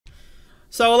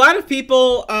So a lot of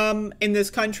people in this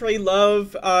country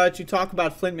love to talk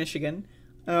about Flint, Michigan.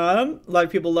 A lot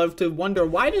of people love to wonder,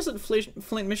 why doesn't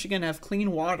Flint, Michigan have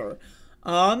clean water?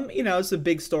 You know, it's a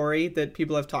big story that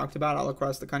people have talked about all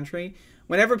across the country.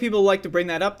 Whenever people like to bring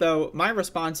that up, though, my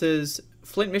response is,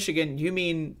 Flint, Michigan, you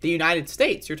mean the United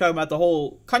States. You're talking about the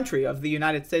whole country of the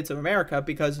United States of America,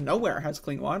 because nowhere has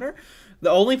clean water. The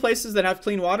only places that have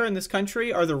clean water in this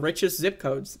country are the richest zip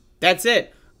codes. That's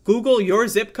it. Google your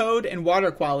zip code and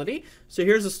water quality. So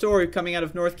here's a story coming out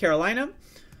of North Carolina.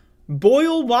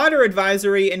 Boil water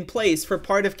advisory in place for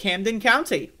part of Camden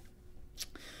County.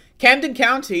 Camden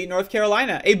County, North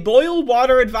Carolina. A boil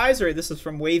water advisory, this is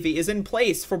from Wavy, is in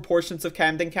place for portions of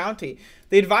Camden County.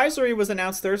 The advisory was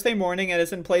announced Thursday morning and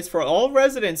is in place for all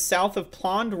residents south of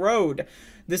Pond Road.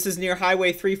 This is near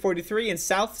Highway 343 and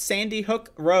South Sandy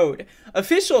Hook Road.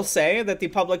 Officials say that the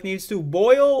public needs to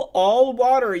boil all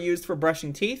water used for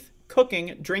brushing teeth,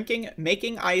 cooking, drinking,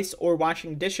 making ice, or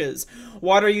washing dishes.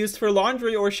 Water used for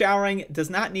laundry or showering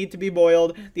does not need to be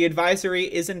boiled. The advisory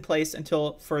is in place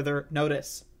until further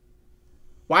notice.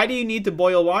 Why do you need to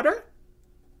boil water?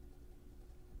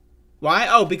 Why?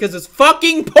 Oh, because it's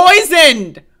fucking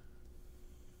poisoned!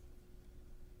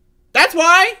 That's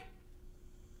why!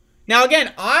 Now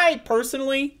again, I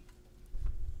personally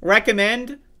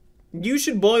recommend you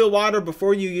should boil water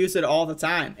before you use it all the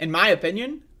time, in my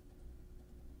opinion.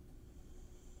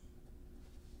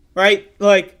 Right?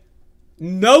 Like,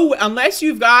 no, unless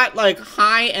you've got like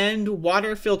high-end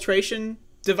water filtration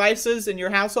devices in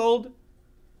your household,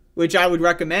 which I would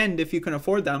recommend if you can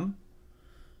afford them.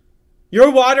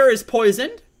 Your water is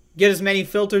poisoned. Get as many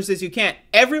filters as you can.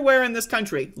 Everywhere in this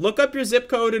country, look up your zip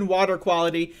code and water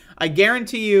quality. I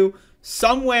guarantee you,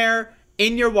 somewhere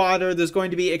in your water, there's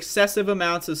going to be excessive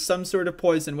amounts of some sort of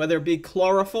poison, whether it be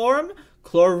chloroform,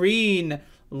 chlorine,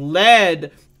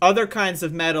 lead, other kinds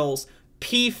of metals,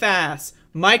 PFAS,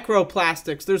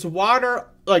 microplastics. There's water,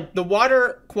 like the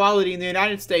water quality in the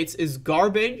United States is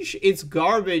garbage. It's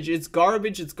garbage. It's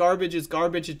garbage. It's garbage. It's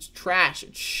garbage. It's trash.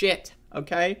 It's shit.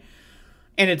 Okay?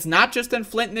 And it's not just in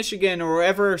Flint, Michigan or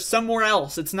wherever, somewhere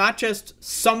else. It's not just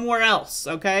somewhere else.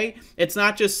 Okay? It's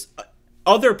not just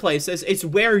other places. It's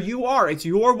where you are. It's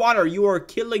your water. You are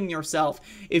killing yourself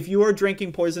if you are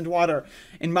drinking poisoned water.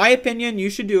 In my opinion, you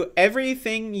should do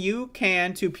everything you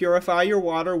can to purify your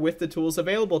water with the tools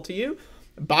available to you.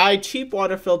 Buy cheap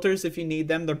water filters if you need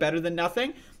them. They're better than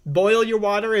nothing. Boil your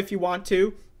water if you want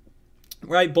to.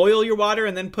 Right? Boil your water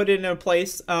and then put it in a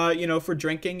place, you know, for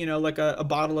drinking. You know, like a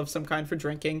bottle of some kind for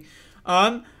drinking.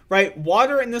 Right?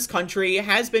 Water in this country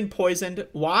has been poisoned.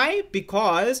 Why?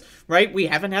 Because, right, we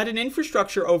haven't had an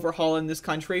infrastructure overhaul in this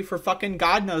country for fucking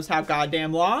God knows how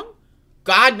goddamn long.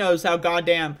 God knows how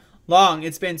goddamn long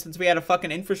it's been since we had a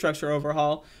fucking infrastructure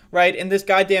overhaul, right? And this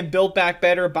goddamn Build Back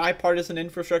Better bipartisan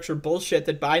infrastructure bullshit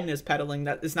that Biden is peddling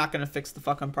that is not going to fix the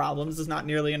fucking problems. There's not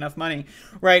nearly enough money,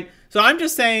 right? So I'm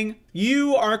just saying,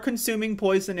 you are consuming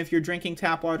poison if you're drinking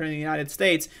tap water in the United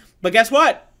States. But guess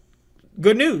what?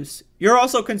 Good news. You're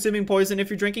also consuming poison if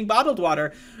you're drinking bottled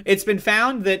water. It's been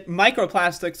found that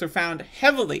microplastics are found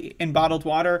heavily in bottled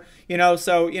water, you know,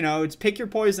 so, you know, it's pick your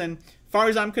poison. As far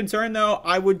as I'm concerned, though,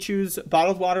 I would choose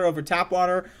bottled water over tap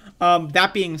water.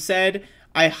 That being said,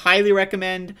 I highly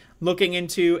recommend looking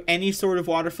into any sort of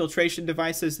water filtration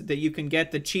devices that you can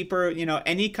get. The cheaper, you know,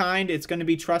 any kind, it's going to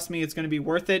be, trust me, it's going to be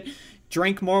worth it.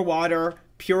 Drink more water,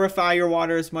 purify your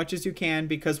water as much as you can,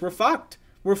 because we're fucked.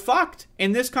 We're fucked.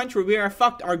 In this country, we are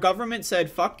fucked. Our government said,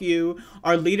 fuck you.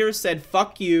 Our leaders said,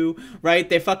 fuck you, right?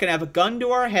 They fucking have a gun to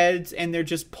our heads, and they're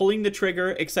just pulling the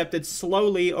trigger, except it's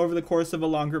slowly over the course of a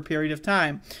longer period of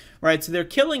time, right? So they're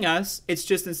killing us. It's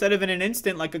just instead of in an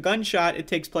instant, like a gunshot, it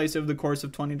takes place over the course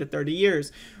of 20 to 30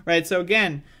 years, right? So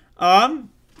again,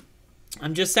 I'm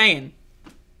just saying,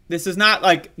 this is not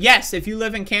like, yes, if you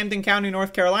live in Camden County,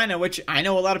 North Carolina, which I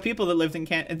know a lot of people that live in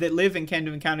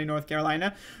Camden County, North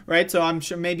Carolina, right? So I'm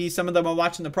sure maybe some of them are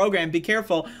watching the program. Be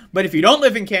careful. But if you don't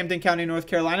live in Camden County, North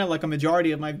Carolina, like a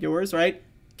majority of my viewers, right?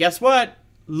 Guess what?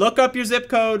 Look up your zip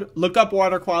code. Look up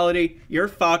water quality. You're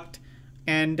fucked.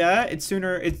 And the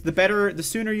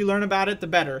sooner you learn about it, the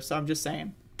better. So I'm just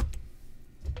saying.